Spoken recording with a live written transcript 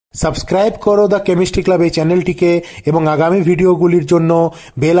Subscribe করো the chemistry club এই চ্যানেলটিকে এবং আগামী ভিডিওগুলির জন্য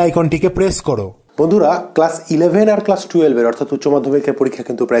বেল আইকনটিকে প্রেস করো। বন্ধুরা, ক্লাস 11 আর ক্লাস 12 অর্থাৎ উচ্চ মাধ্যমিকের পরীক্ষা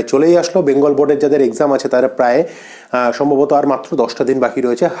কিন্তু প্রায় চলেই আসলো। বেঙ্গল বোর্ডের যাদের এক্সাম আছে তারা প্রায় সম্ভবত আর মাত্র 10টা দিন বাকি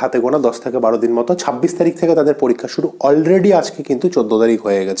রয়েছে, হাতে গোনা 10 থেকে 12 দিন মতো। 26 তারিখ থেকে তাদের পরীক্ষা শুরু। অলরেডি আজকে কিন্তু 14 তারিখ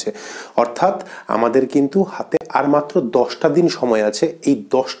হয়ে গেছে, অর্থাৎ আমাদের কিন্তু হাতে আর মাত্র 10টা দিন সময় আছে। এই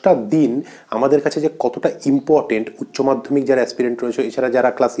 10টা দিন আমাদের কাছে যে কতটা ইম্পর্টেন্ট, উচ্চ মাধ্যমিক যারা অ্যাসপিরেন্ট রয়েছে, এছাড়া যারা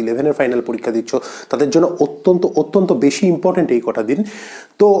ক্লাস 11-এর ফাইনাল পরীক্ষা দিচ্ছ তাদের জন্য অত্যন্ত অত্যন্ত বেশি ইম্পর্টেন্ট এই কটা দিন।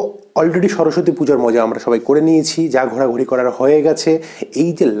 তো অলরেডি সরস্বতী পুজোর মজা আমরা সবাই করে নিয়েছি, যা ঘোরাঘুরি করার হয়ে গেছে। এই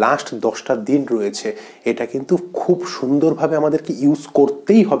যে লাস্ট 10টা দিন রয়েছে, এটা কিন্তু খুব সুন্দরভাবে আমাদেরকে ইউজ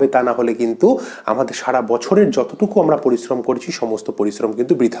করতেই হবে, তা না হলে কিন্তু আমাদের সারা বছরের যতটুকু আমরা পরিশ্রম করেছি সমস্ত পরিশ্রম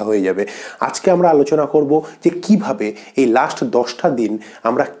কিন্তু বৃথা হয়ে যাবে। আজকে আমরা আলোচনা করব যে কিভাবে এই লাস্ট 10টা দিন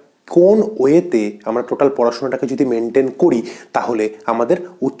আমরা কোন ওয়েতে আমরা টোটাল পড়াশোনাটাকে যদি মেনটেন করি তাহলে আমাদের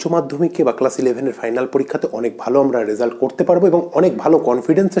উচ্চ মাধ্যমিকে বা ক্লাস 11-এর ফাইনাল পরীক্ষাতে অনেক ভালো আমরা রেজাল্ট করতে পারবো এবং অনেক ভালো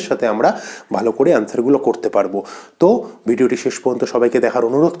কনফিডেন্সের সাথে আমরা ভালো করে অ্যান্সারগুলো করতে পারবো। তো ভিডিওটি শেষ পর্যন্ত সবাইকে দেখার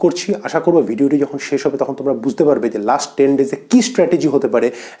অনুরোধ করছি। আশা করবো ভিডিওটি যখন শেষ হবে তখন তোমরা বুঝতে পারবে যে লাস্ট 10 ডেজে কী স্ট্র্যাটেজি হতে পারে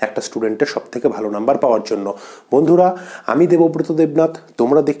একটা স্টুডেন্টের সব থেকে ভালো নাম্বার পাওয়ার জন্য। বন্ধুরা, আমি দেবব্রত দেবনাথ,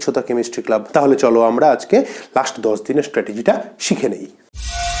 তোমরা দেখছো দ্য কেমিস্ট্রি ক্লাব। তাহলে চলো আমরা আজকে লাস্ট 10 দিনের স্ট্র্যাটেজিটা শিখে নেই।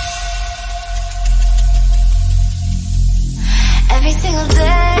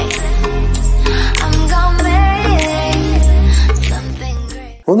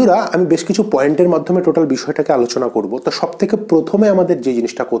 বন্ধুরা, আমি বেশ কিছু পয়েন্টের মাধ্যমে টোটাল বিষয়টাকে আলোচনা করব। তো সব থেকে প্রথমে আমাদের যে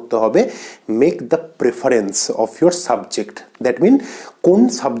জিনিসটা করতে হবে, make the preference of your subject. That mean কোন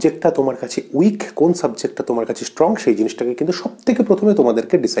সাবজেক্টটা তোমার কাছে উইক, কোন সাবজেক্টটা তোমার কাছে স্ট্রং, সেই জিনিসটাকে কিন্তু সব থেকে প্রথমে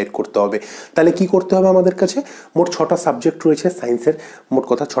তোমাদেরকে ডিসাইড করতে হবে। তাহলে কি করতে হবে আমাদের কাছে? মোট 6টা সাবজেক্ট রয়েছে সায়েন্সের, মোট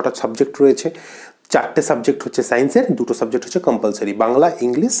কথা 6টা সাবজেক্ট রয়েছে। 4টে সাবজেক্ট হচ্ছে সায়েন্সের, 2টো সাবজেক্ট হচ্ছে কম্পালসারি, বাংলা,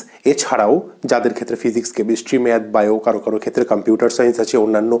 ইংলিশ। এছাড়াও যাদের ক্ষেত্রে ফিজিক্স, কেমিস্ট্রি, ম্যাথ, বায়ো, কারো কারো ক্ষেত্রে কম্পিউটার সায়েন্স আছে,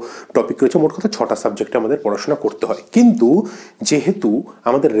 অন্যান্য টপিক রয়েছে। মোট কথা 6টা সাবজেক্টে আমাদের পড়াশোনা করতে হয়। কিন্তু যেহেতু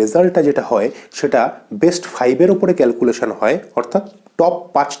আমাদের রেজাল্টটা যেটা হয় সেটা বেস্ট 5-এর ওপরে ক্যালকুলেশন হয়, অর্থাৎ টপ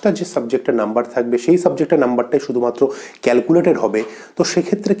 5টা যে সাবজেক্টের নাম্বার থাকবে সেই সাবজেক্টের নাম্বারটাই শুধুমাত্র ক্যালকুলেটেড হবে। তো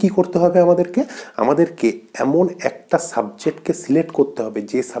সেক্ষেত্রে কি করতে হবে আমাদেরকে এমন একটা সাবজেক্টকে সিলেক্ট করতে হবে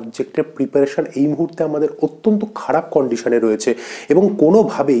যে সাবজেক্টের প্রিপারেশন এই মুহূর্তে আমাদের অত্যন্ত খারাপ কন্ডিশনে রয়েছে এবং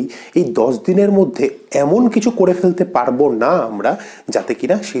কোনোভাবেই এই 10 দিনের মধ্যে এমন কিছু করে ফেলতে পারবো না আমরা যাতে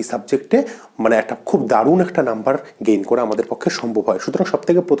কিনা সেই সাবজেক্টে মানে একটা খুব দারুণ একটা নাম্বার গেইন করা আমাদের পক্ষে সম্ভব হয়। সুতরাং সব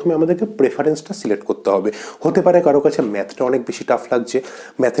থেকে প্রথমে আমাদেরকে প্রেফারেন্সটা সিলেক্ট করতে হবে। হতে পারে কারো কাছে ম্যাথটা অনেক বেশি টাফ লাগছে,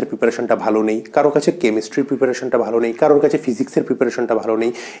 ম্যাথের প্রিপারেশনটা ভালো নেই, কারো কাছে কেমিস্ট্রির প্রিপারেশনটা ভালো নেই, কারোর কাছে ফিজিক্সের প্রিপারেশনটা ভালো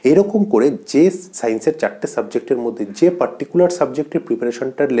নেই। এরকম করে যে সায়েন্সের 4টে সাবজেক্টের মধ্যে যে পার্টিকুলার সাবজেক্টের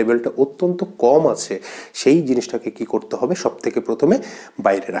প্রিপারেশনটার লেভেলটা অত্যন্ত কম আছে সেই জিনিসটাকে কি করতে হবে, সব থেকে প্রথমে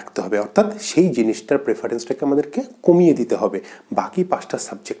বাইরে রাখতে হবে, অর্থাৎ সেই জিনিসটার প্রেফারেন্সটাকে আমাদেরকে কমিয়ে দিতে হবে। বাকি 5টা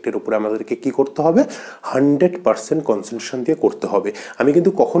সাবজেক্টের উপরে আমাদেরকে কি করতে হবে, 100% কনসেন্ট্রেশন দিয়ে করতে হবে। আমি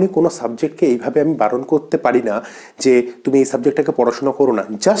কিন্তু কখনোই কোনো সাবজেক্টকে এইভাবে আমি বারণ করতে পারি না যে তুমি এই সাবজেক্টটাকে পড়াশোনা করো না।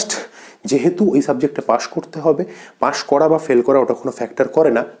 জাস্ট যেহেতু ওই সাবজেক্টে পাশ করতে হবে, পাশ করা বা ফেল করা ওটা কোনো ফ্যাক্টর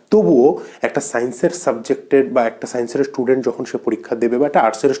করে না, তবুও একটা সায়েন্সের সাবজেক্টের বা একটা সায়েন্সের স্টুডেন্ট যখন সে পরীক্ষা দেবে বা একটা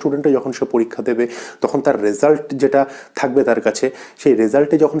আর্টসের স্টুডেন্টও যখন সে পরীক্ষা দেবে তখন তার রেজাল্ট যেটা থাকবে তার কাছে, সেই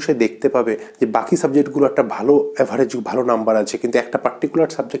রেজাল্টে যখন সে দেখতে পাবে যে বাকি সাবজেক্টগুলো একটা ভালো অ্যাভারেজ ভালো নাম্বার আছে কিন্তু একটা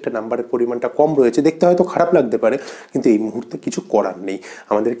পার্টিকুলার সাবজেক্টের নাম্বারের পরিমাণটা কম রয়েছে, দেখতে হয়তো খারাপ লাগতে পারে কিন্তু এই মুহূর্তে কিছু করার নেই।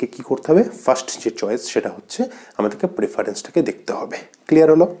 আমাদেরকে কি করতে হবে, ফার্স্ট যে চয়েস সেটা হচ্ছে আমাদেরকে প্রেফারেন্সটাকে দেখতে হবে।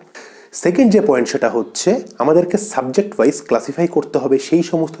 ক্লিয়ার হলো? সেকেন্ড যে পয়েন্ট সেটা হচ্ছে আমাদেরকে সাবজেক্ট ওয়াইজ ক্লাসিফাই করতে হবে সেই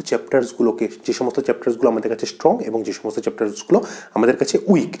সমস্ত চ্যাপ্টার্সগুলোকে, যে সমস্ত চ্যাপ্টার্সগুলো আমাদের কাছে স্ট্রং এবং যে সমস্ত চ্যাপ্টার্সগুলো আমাদের কাছে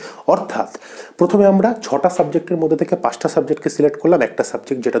উইক। অর্থাৎ প্রথমে আমরা 6টা সাবজেক্টের মধ্যে থেকে 5টা সাবজেক্টকে সিলেক্ট করলাম, একটা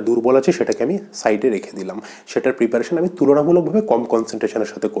সাবজেক্ট যেটা দুর্বল আছে সেটাকে আমি সাইডে রেখে দিলাম, সেটার প্রিপারেশন আমি তুলনামূলকভাবে কম কনসেন্ট্রেশনের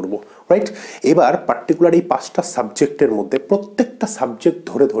সাথে করব, রাইট? এবার পার্টিকুলার এই 5টা সাবজেক্টের মধ্যে প্রত্যেকটা সাবজেক্ট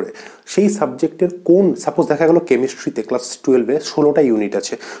ধরে ধরে সেই সাবজেক্টের কোন, সাপোজ দেখা গেল কেমিস্ট্রিতে ক্লাস 12-এ 16টা ইউনিট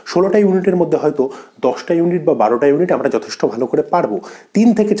আছে, 16টা ইউনিটের মধ্যে হয়তো 10টা ইউনিট বা 12টা ইউনিট আমরা যথেষ্ট ভালো করে পারবো। 3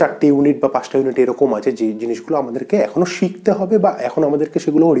 থেকে 4টে ইউনিট বা 5টা ইউনিট এরকম আছে যে জিনিসগুলো আমাদেরকে এখনও শিখতে হবে বা এখন আমাদেরকে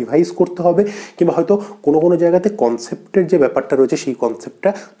সেগুলো রিভাইজ করতে হবে, কিংবা হয়তো কোনো কোনো জায়গাতে কনসেপ্টের যে ব্যাপারটা রয়েছে সেই কনসেপ্টটা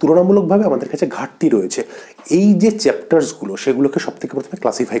তুলনামূলকভাবে আমাদের কাছে ঘাটতি রয়েছে। এই যে চ্যাপ্টার্সগুলো সেগুলোকে সব থেকে প্রথমে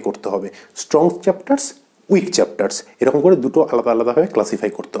ক্লাসিফাই করতে হবে, স্ট্রং চ্যাপ্টার্স, উইক চ্যাপ্টার্স, এরকম করে দুটো আলাদা আলাদাভাবে ক্লাসিফাই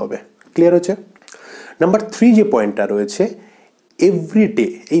করতে হবে। ক্লিয়ার হচ্ছে? নাম্বার 3 যে পয়েন্টটা রয়েছে, এভরিডে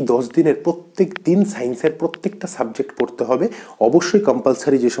এই 10 দিনের প্রত্যেক দিন সায়েন্সের প্রত্যেকটা সাবজেক্ট পড়তে হবে। অবশ্যই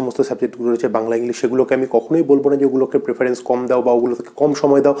কম্পালসারি যে সমস্ত সাবজেক্টগুলো রয়েছে বাংলা ইংলিশ, সেগুলোকে আমি কখনোই বলবো না যে ওগুলোকে প্রেফারেন্স কম দাও বা ওগুলো থেকে কম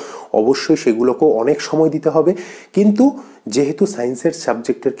সময় দাও, অবশ্যই সেগুলোকেও অনেক সময় দিতে হবে। কিন্তু যেহেতু সায়েন্সের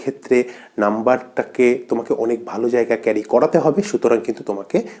সাবজেক্টের ক্ষেত্রে নাম্বারটাকে তোমাকে অনেক ভালো জায়গা ক্যারি করাতে হবে, সুতরাং কিন্তু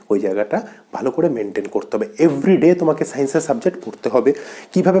তোমাকে ওই জায়গাটা ভালো করে মেনটেন করতে হবে। এভরিডে তোমাকে সায়েন্সের সাবজেক্ট পড়তে হবে।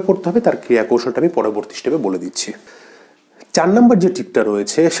 কিভাবে পড়তে হবে তার ক্রিয়া কৌশলটা আমি পরবর্তী স্টেপে বলে দিচ্ছি। 4 নম্বর যে টিপটা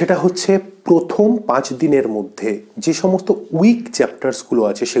রয়েছে সেটা হচ্ছে প্রথম 5 দিনের মধ্যে যে সমস্ত উইক চ্যাপ্টার্সগুলো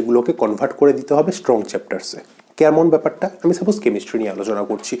আছে সেগুলোকে কনভার্ট করে দিতে হবে স্ট্রং চ্যাপ্টার্সে। কেমন ব্যাপারটা, আমি সাপোজ কেমিস্ট্রি নিয়ে আলোচনা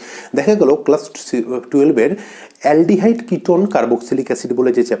করছি। দেখা গেল class 12-এর aldehyde ketone carboxylic acid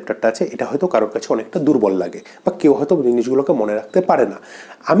বলে যে চ্যাপ্টারটা আছে, এটা হয়তো কারোর কাছে অনেকটা দুর্বল লাগে বা কেউ হয়তো জিনিসগুলোকে মনে রাখতে পারে না।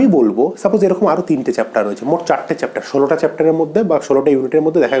 আমি বলবো সাপোজ এরকম আরও 3টে চ্যাপ্টার রয়েছে, মোট 4টে চ্যাপ্টার, 16টা চ্যাপ্টারের মধ্যে বা 16টা ইউনিটের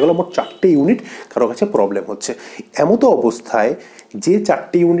মধ্যে দেখা গেল মোট 4টে ইউনিট কারোর কাছে প্রবলেম হচ্ছে। এমতো অবস্থায় যে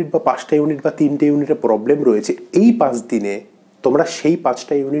 4টে ইউনিট বা 5টা ইউনিট বা 3টে ইউনিটের প্রবলেম রয়েছে, এই 5 দিনে তোমরা সেই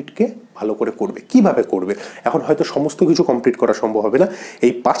 5টা ইউনিটকে ভালো করে করবে। কিভাবে করবে, এখন হয়তো সমস্ত কিছু কমপ্লিট করা সম্ভব হবে না।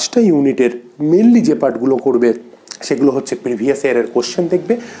 এই 5টা ইউনিটের মেনলি যে পার্টগুলো করবে সেগুলো হচ্ছে প্রিভিয়াস ইয়ারের কোশ্চেন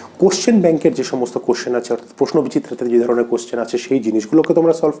দেখবে, কোশ্চেন ব্যাংকের যে সমস্ত কোশ্চেন আছে অর্থাৎ প্রশ্ন বিচিত্রাতে যে ধরনের কোশ্চেন আছে সেই জিনিসগুলোকে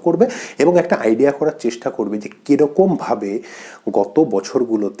তোমরা সলভ করবে এবং একটা আইডিয়া করার চেষ্টা করবে যে কীরকমভাবে গত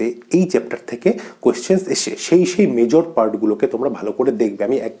বছরগুলোতে এই চ্যাপ্টার থেকে কোশ্চেন এসে সেই মেজর পার্টগুলোকে তোমরা ভালো করে দেখবে।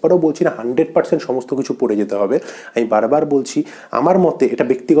 আমি একবারও বলছি না 100% সমস্ত কিছু পড়ে যেতে হবে, আমি বারবার বলছি আমার মতে, এটা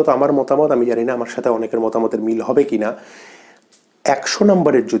ব্যক্তিগত আমার মতামত, আমি জানি না আমার সাথে অনেকের মতামতের মিল হবে কিনা। 100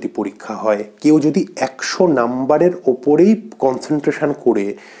 নাম্বারের যদি পরীক্ষা হয়, কেউ যদি 100 নাম্বারের ওপরেই কনসেন্ট্রেশন করে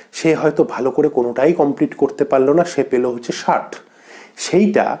সে হয়তো ভালো করে কোনোটাই কমপ্লিট করতে পারলো না, সে পেল হচ্ছে 60।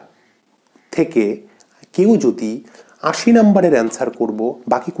 সেইটা থেকে কেউ যদি 80 নাম্বারের অ্যান্সার করব,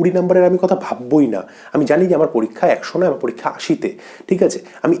 বাকি 20 নাম্বারের আমি কথা ভাববই না। আমি জানি যে আমার পরীক্ষা 100 নয়, আমার পরীক্ষা 80-তে, ঠিক আছে,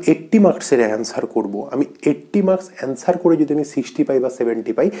 আমি 80 মার্কসের অ্যান্সার করব। আমি 80 মার্কস অ্যান্সার করে যদি আমি 60 পাই বা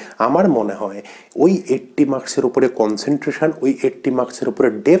 70 পাই, আমার মনে হয় ওই 80 মার্কসের উপরে কনসেন্ট্রেশন, ওই 80 মার্কসের উপরে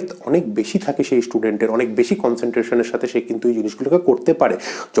ডেপথ অনেক বেশি থাকে সেই স্টুডেন্টের, অনেক বেশি কনসেন্ট্রেশনের সাথে সে কিন্তু এই জিনিসগুলোকে করতে পারে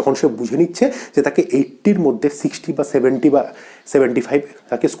যখন সে বুঝে নিচ্ছে যে তাকে 80-র মধ্যে 60 বা 70 বা 75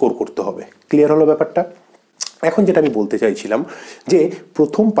 তাকে স্কোর করতে হবে। ক্লিয়ার হলো ব্যাপারটা? এখন যেটা আমি বলতে চাইছিলাম যে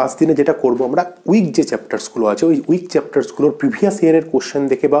প্রথম 5 দিনে যেটা করব আমরা, উইক যে চ্যাপ্টার্সগুলো আছে ওই উইক চ্যাপ্টার্সগুলোর প্রিভিয়াস ইয়ারের কোশ্চেন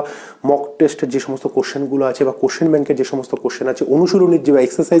দেখে বা মক টেস্টের যে সমস্ত কোশ্চেনগুলো আছে বা কোশ্চেন ব্যাংকের যে সমস্ত কোশ্চেন আছে, অনুশীলনীর যে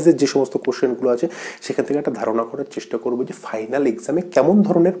এক্সারসাইজের যে সমস্ত কোশ্চেনগুলো আছে, সেখান থেকে একটা ধারণা করার চেষ্টা করবো যে ফাইনাল এক্সামে কেমন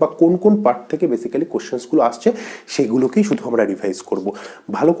ধরনের বা কোন কোন পার্ট থেকে বেসিক্যালি কোশ্চেন্সগুলো আসছে সেগুলোকেই শুধু আমরা রিভাইজ করব।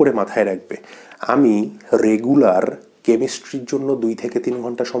 ভালো করে মাথায় রাখবে, আমি রেগুলার কেমিস্ট্রির জন্য 2 থেকে 3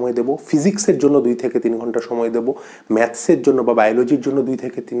 ঘন্টা সময় দেব, ফিজিক্সের জন্য 2 থেকে 3 ঘন্টা সময় দেব, ম্যাথসের জন্য বা বায়োলজির জন্য 2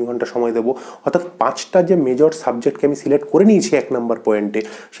 থেকে 3 ঘন্টা সময় দেব। অর্থাৎ 5টা যে মেজর সাবজেক্টকে আমি সিলেক্ট করে নিয়েছি 1 নম্বর পয়েন্টে,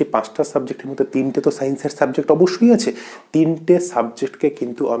 সেই 5টা সাবজেক্টের মধ্যে 3টে তো সায়েন্সের সাবজেক্ট অবশ্যই আছে। 3টে সাবজেক্টকে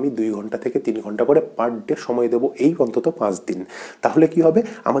কিন্তু আমি 2 ঘন্টা থেকে 3 ঘন্টা করে পার ডে সময় দেব, এই অন্তত 5 দিন। তাহলে কি হবে,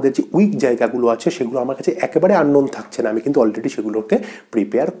 আমাদের যে উইক জায়গাগুলো আছে সেগুলো আমার কাছে একেবারে আননোন থাকছে না, আমি কিন্তু অলরেডি সেগুলোকে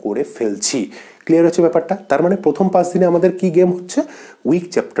প্রিপেয়ার করে ফেলছি। ক্লিয়ার হচ্ছে ব্যাপারটা? তার মানে প্রথম 5 দিনে আমাদের কি গেম হচ্ছে, উইক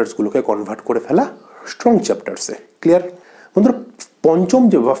চ্যাপ্টার্সগুলোকে কনভার্ট করে ফেলা স্ট্রং চ্যাপ্টার্সে। ক্লিয়ার বন্ধুরা? পঞ্চম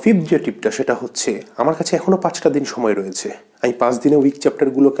যে বা ফিফথ যে টিপটা সেটা হচ্ছে, আমার কাছে এখনও 5টা দিন সময় রয়েছে, আমি 5 দিনে উইক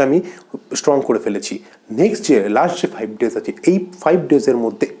চ্যাপ্টারগুলোকে আমি স্ট্রং করে ফেলেছি। নেক্সট যে লাস্ট যে 5 ডেজ আছে, এই 5 ডেজের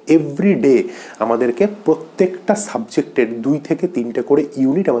মধ্যে এভরিডে আমাদেরকে প্রত্যেকটা সাবজেক্টের 2 থেকে 3টে করে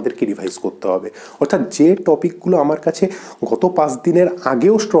ইউনিট আমাদেরকে রিভাইজ করতে হবে। অর্থাৎ যে টপিকগুলো আমার কাছে গত 5 দিনের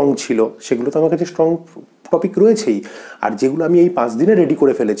আগেও স্ট্রং ছিল সেগুলো তো আমার কাছে স্ট্রং টপিক রয়েছেই, আর যেগুলো আমি এই 5 দিনে রেডি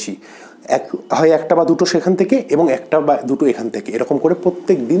করে ফেলেছি, হয় একটা বা দুটো সেখান থেকে এবং একটা বা দুটো এখান থেকে, এরকম করে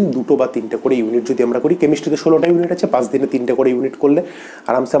প্রত্যেক দিন 2 বা 3টে করে ইউনিট যদি আমরা করি, কেমিস্ট্রিতে 16টা ইউনিট আছে, 5 দিনে 3টে করে ইউনিট করলে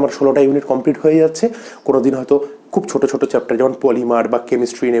আরামসে আমার 16টা ইউনিট কমপ্লিট হয়ে যাচ্ছে। কোনো দিন হয়তো খুব ছোট ছোট চ্যাপ্টার যেমন পলিমার বা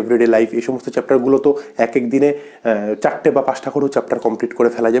কেমিস্ট্রি ইন এভরিডে লাইফ, এই সমস্ত চ্যাপ্টারগুলো তো এক দিনে 4টে বা 5টা করেও চ্যাপ্টার কমপ্লিট করে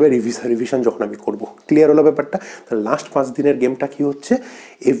ফেলা যাবে রিভিশন যখন আমি করব। ক্লিয়ার হলো ব্যাপারটা? লাস্ট 5 দিনের গেমটা কি হচ্ছে,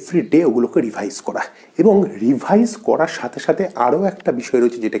 এভরিডে ওগুলোকে রিভাইজ করা, এবং রিভাইজ করার সাথে সাথে আরও একটা বিষয়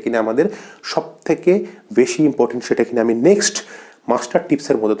রয়েছে যেটা কিনা আমাদের সব থেকে বেশি ইম্পর্টেন্ট, সেটা কিনা আমি নেক্সট মাস্টার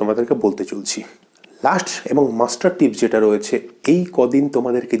টিপসের মধ্যে তোমাদেরকে বলতে চলছি। লাস্ট এবং মাস্টার টিপস যেটা রয়েছে, এই কদিন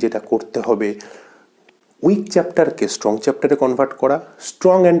তোমাদেরকে যেটা করতে হবে, উইক চ্যাপ্টারকে স্ট্রং চ্যাপ্টারে কনভার্ট করা,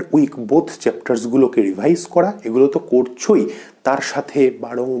 strong and weak both চ্যাপ্টার্সগুলোকে revise করা, এগুলো তো করছোই, তার সাথে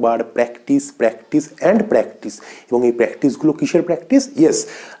বারংবার প্র্যাকটিস প্র্যাকটিস অ্যান্ড প্র্যাকটিস। এবং এই প্র্যাকটিসগুলো কিসের প্র্যাকটিস? ইয়েস,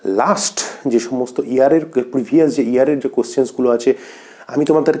 লাস্ট যে সমস্ত ইয়ারের প্রিভিয়াস যে ইয়ারের যে কোশ্চেন্সগুলো আছে, আমি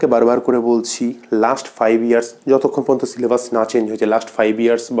তোমাদেরকে বারবার করে বলছি, লাস্ট 5 ইয়ার্স যতক্ষণ পর্যন্ত সিলেবাস না চেঞ্জ হয়েছে, লাস্ট 5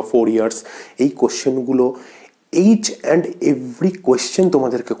 ইয়ার্স বা 4 ইয়ার্স এই কোশ্চেনগুলো এইচ অ্যান্ড এভরি কোয়েশ্চেন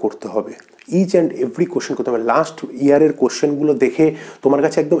তোমাদেরকে করতে হবে, ইচ অ্যান্ড এভরি কোয়েশ্চেন করতে হবে। লাস্ট ইয়ারের কোয়েশ্চেনগুলো দেখে তোমার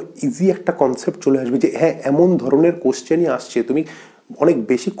কাছে একদম ইজি একটা কনসেপ্ট চলে আসবে যে হ্যাঁ এমন ধরনের কোয়েশ্চেনই আসছে, তুমি অনেক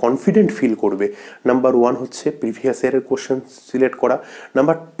বেশি কনফিডেন্ট ফিল করবে। নাম্বার 1 হচ্ছে প্রিভিয়াস ইয়ারের কোয়েশ্চেন সিলেক্ট করা।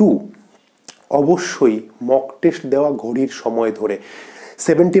 নাম্বার 2, অবশ্যই মক টেস্ট দেওয়া ঘড়ির সময় ধরে।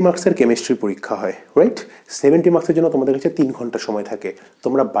 70 মার্কসের কেমিস্ট্রি পরীক্ষা হয়, রাইট? 70 মার্কসের জন্য তোমাদের কাছে 3 ঘন্টা সময় থাকে।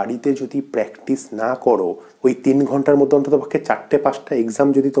 তোমরা বাড়িতে যদি প্র্যাকটিস না করো, ওই 3 ঘন্টার মধ্যে অন্তত পক্ষে 4-5টা এক্সাম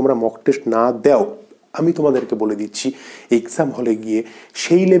যদি তোমরা মক টেস্ট না দাও, আমি তোমাদেরকে বলে দিচ্ছি এক্সাম হলে গিয়ে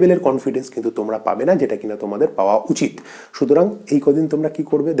সেই লেভেলের কনফিডেন্স কিন্তু তোমরা পাবে না, যেটা কিনা তোমাদের পাওয়া উচিত। সুতরাং এই কদিন তোমরা কি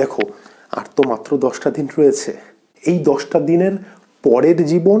করবে, দেখো আর তো মাত্র 10টা দিন রয়েছে। এই 10টা দিনের পরের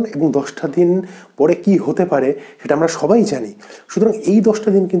জীবন এবং 10টা দিন পরে কি হতে পারে সেটা আমরা সবাই জানি। সুতরাং এই 10টা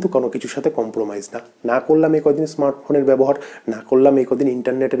দিন কিন্তু কোনো কিছুর সাথে কম্প্রোমাইজ না করলাম এই কদিন স্মার্টফোনের ব্যবহার, না করলাম এই কদিন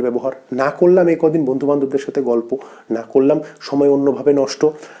ইন্টারনেটের ব্যবহার, না করলাম এই কদিন বন্ধুবান্ধবদের সাথে গল্প, না করলাম সময় অন্যভাবে নষ্ট।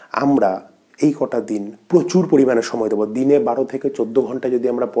 আমরা এই কটা দিন প্রচুর পরিমাণে সময় দেবো। দিনে 12 থেকে 14 ঘন্টা যদি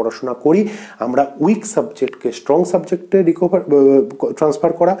আমরা পড়াশোনা করি, আমরা উইক সাবজেক্টকে স্ট্রং সাবজেক্টে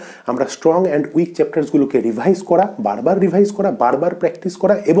ট্রান্সফার করা, আমরা স্ট্রং অ্যান্ড উইক চ্যাপ্টার্সগুলোকে রিভাইজ করা, বারবার রিভাইজ করা, বারবার প্র্যাকটিস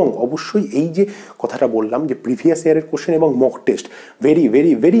করা, এবং অবশ্যই এই যে কথাটা বললাম যে প্রিভিয়াস ইয়ারের কোশ্চেন এবং mock test, very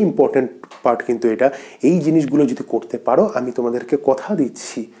very very important part কিন্তু এটা। এই জিনিসগুলো যদি করতে পারো, আমি তোমাদেরকে কথা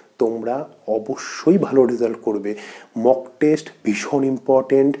দিচ্ছি তোমরা অবশ্যই ভালো রেজাল্ট করবে। মক টেস্ট ভীষণ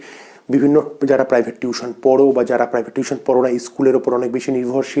ইম্পর্টেন্ট। বিভিন্ন যারা প্রাইভেট টিউশন পড়ো বা যারা প্রাইভেট টিউশন পড়ো না, স্কুলের ওপর অনেক বেশি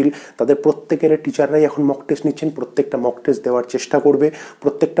নির্ভরশীল, তাদের প্রত্যেকের টিচাররাই এখন মক টেস্ট নিচ্ছেন। প্রত্যেকটা মক টেস্ট দেওয়ার চেষ্টা করবে,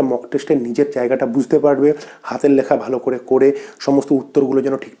 প্রত্যেকটা মক টেস্টের নিজের জায়গাটা বুঝতে পারবে, হাতের লেখা ভালো করে সমস্ত উত্তরগুলো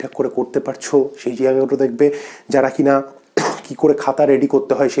যেন ঠিকঠাক করে করতে পারছো সেই জায়গাটা দেখবে। যারা কিনা কি করে খাতা রেডি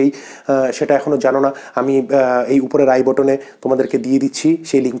করতে হয় সেটা এখনও জানো না, আমি এই উপরের আই বটনে তোমাদেরকে দিয়ে দিচ্ছি,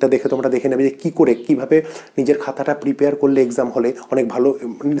 সেই লিঙ্কটা দেখে তোমরা দেখে নেবে যে কীভাবে নিজের খাতাটা প্রিপেয়ার করলে এক্সাম হলে অনেক ভালো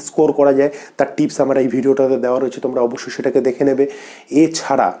স্কোর করা যায়। তার টিপস আমার এই ভিডিওটাতে দেওয়া রয়েছে, তোমরা অবশ্যই সেটাকে দেখে নেবে।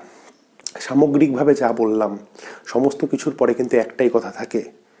 এছাড়া সামগ্রিকভাবে যা বললাম সমস্ত কিছুর পরে কিন্তু একটাই কথা থাকে,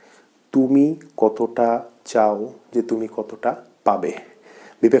 তুমি কতটা চাও যে তুমি কতটা পাবে।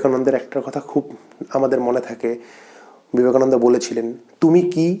 বিবেকানন্দের একটা কথা খুব আমাদের মনে থাকে, বিবেকানন্দ বলেছিলেন, তুমি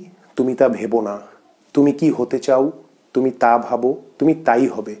কি তুমি তা ভেবো না, তুমি কি হতে চাও তুমি তা ভাবো, তুমি তাই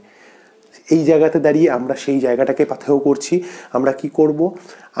হবে। এই জায়গাতে দাঁড়িয়ে আমরা সেই জায়গাটাকে পাথেয় করছি। আমরা কি করব,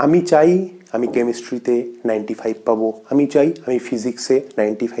 আমি চাই আমি কেমিস্ট্রিতে 95 পাবো, আমি চাই আমি ফিজিক্সে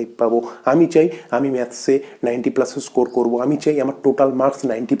 95 পাবো, আমি চাই আমি ম্যাথসে 90+ স্কোর করব, আমি চাই আমার টোটাল মার্কস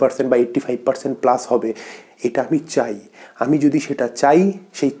 90% বা 85% প্লাস হবে। এটা আমি চাই। আমি যদি সেটা চাই,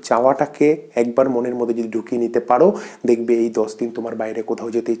 সেই চাওয়াটাকে একবার মনের মধ্যে যদি ঢুকিয়ে নিতে পারো, দেখবে এই 10 দিন তোমার বাইরে কোথাও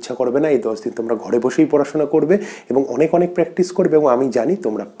যেতে ইচ্ছা করবে না। এই 10 দিন তোমরা ঘরে বসেই পড়াশোনা করবে এবং অনেক প্র্যাকটিস করবে, এবং আমি জানি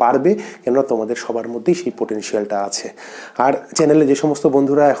তোমরা পারবে, কেননা তোমাদের সবার মধ্যেই সেই পোটেনশিয়ালটা আছে। আর চ্যানেলে যে সমস্ত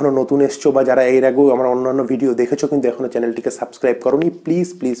বন্ধুরা এখনও নতুন এসছো বা যারা এর আগেও আমার অন্যান্য ভিডিও দেখেছো কিন্তু এখনও চ্যানেলটিকে সাবস্ক্রাইব করোনি, প্লিজ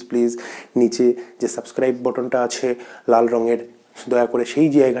প্লিজ প্লিজ নিচে যে সাবস্ক্রাইব বটনটা আছে লাল রঙের, দয়া করে সেই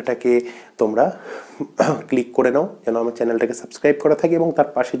জায়গাটাকে তোমরা ক্লিক করে নাও যেন আমার চ্যানেলটাকে সাবস্ক্রাইব করা থাকে, এবং তার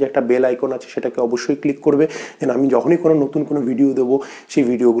পাশে যে একটা বেল আইকন আছে সেটাকে অবশ্যই ক্লিক করবে যেন আমি যখনই কোনো নতুন কোনো ভিডিও দেবো সেই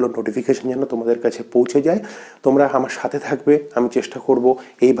ভিডিওগুলোর নোটিফিকেশন যেন তোমাদের কাছে পৌঁছে যায়। তোমরা আমার সাথে থাকবে, আমি চেষ্টা করব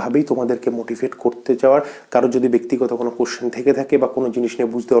এইভাবেই তোমাদেরকে মোটিভেট করতে যাওয়ার। কারো যদি ব্যক্তিগত কোনো কোশ্চেন থেকে থাকে বা কোনো জিনিস নিয়ে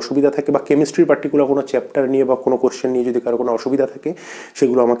বুঝতে অসুবিধা থাকে বা কেমিস্ট্রির পার্টিকুলার কোনো চ্যাপ্টার নিয়ে বা কোনো কোশ্চেন নিয়ে যদি কারো কোনো অসুবিধা থাকে,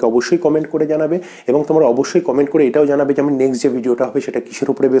 সেগুলো আমাকে অবশ্যই কমেন্ট করে জানাবে, এবং তোমরা অবশ্যই কমেন্ট করে এটাও জানাবে যে আমি নেক্সট যে ভিডিওটা হবে সেটা কিসের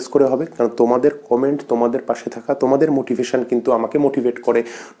উপরে বেস করে হবে, কারণ তোমাদের কমেন্ট, তোমাদের পাশে থাকা, তোমাদের মোটিভেশন কিন্তু আমাকে মোটিভেট করে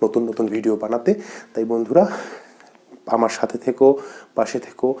নতুন নতুন ভিডিও বানাতে। তাই বন্ধুরা আমার সাথে থেকো, পাশে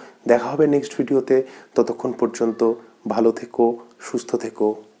থেকো, দেখা হবে নেক্সট ভিডিওতে। ততক্ষণ পর্যন্ত ভালো থেকো, সুস্থ থেকো,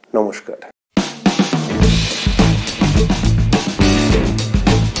 নমস্কার।